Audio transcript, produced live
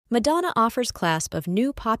Madonna offers Clasp of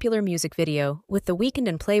new popular music video with the Weeknd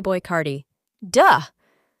and Playboi Carti. Duh!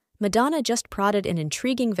 Madonna just prodded an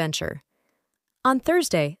intriguing venture. On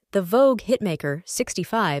Thursday, the Vogue hitmaker,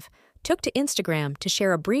 65, took to Instagram to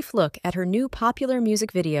share a brief look at her new popular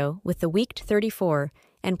music video with the Weeknd, 34,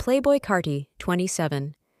 and Playboi Carti,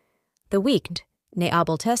 27. The Weeknd, né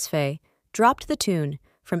Abel Tesfaye, dropped the tune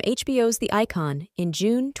from HBO's The Icon in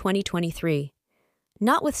June 2023.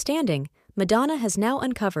 Notwithstanding, Madonna has now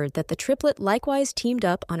uncovered that the triplet likewise teamed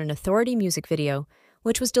up on an Authority music video,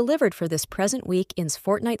 which was delivered for this present week in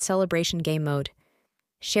Fortnite Celebration game mode.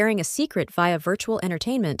 Sharing a secret via virtual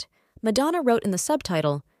entertainment, Madonna wrote in the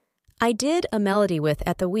subtitle, "I did a melody with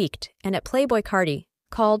at the Weeknd and at Playboi Carti,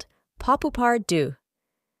 called popupar.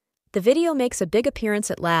 The video makes a big appearance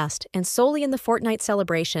at last and solely in the Fortnite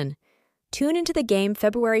Celebration. Tune into the game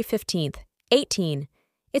February 15th, 18.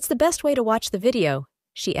 It's the best way to watch the video,"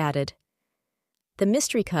 she added. The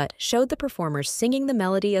mystery cut showed the performers singing the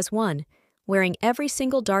melody as one, wearing every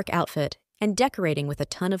single dark outfit and decorating with a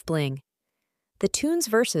ton of bling. The tune's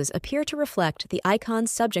verses appear to reflect the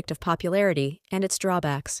icon's subject of popularity and its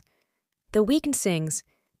drawbacks. The Weeknd sings,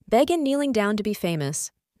 "Beggin' kneeling down to be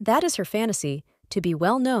famous. That is her fantasy, to be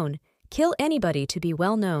well known, kill anybody to be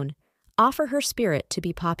well known, offer her spirit to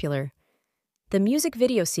be popular." The music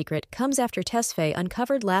video secret comes after Tesfaye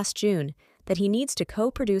uncovered last June that he needs to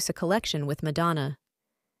co-produce a collection with Madonna.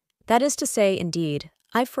 "That is to say, indeed,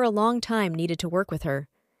 I've for a long time needed to work with her.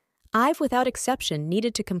 I've without exception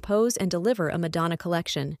needed to compose and deliver a Madonna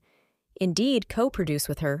collection. Indeed, co-produce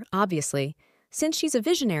with her, obviously, since she's a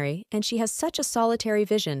visionary and she has such a solitary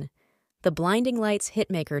vision," the Blinding Lights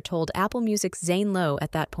hitmaker told Apple Music's Zane Lowe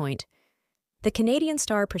at that point. The Canadian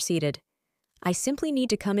star proceeded, "I simply need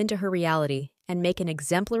to come into her reality and make an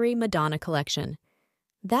exemplary Madonna collection.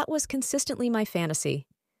 That was consistently my fantasy.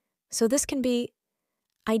 So this can be...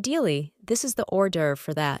 Ideally, this is the hors d'oeuvre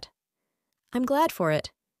for that. I'm glad for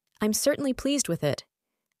it. I'm certainly pleased with it.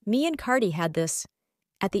 Me and Carti had this.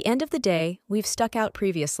 At the end of the day, we've stuck out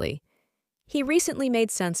previously." He recently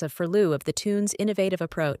made sense of for lieu of the tune's innovative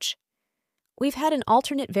approach. "We've had an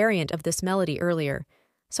alternate variant of this melody earlier,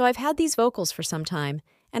 so I've had these vocals for some time,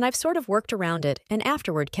 and I've sort of worked around it and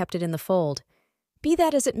afterward kept it in the fold. Be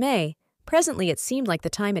that as it may, presently it seemed like the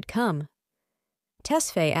time had come."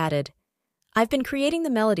 Tesfaye added, "I've been creating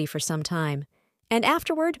the melody for some time, and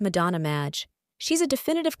afterward Madonna Madge. She's a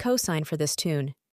definitive cosign for this tune.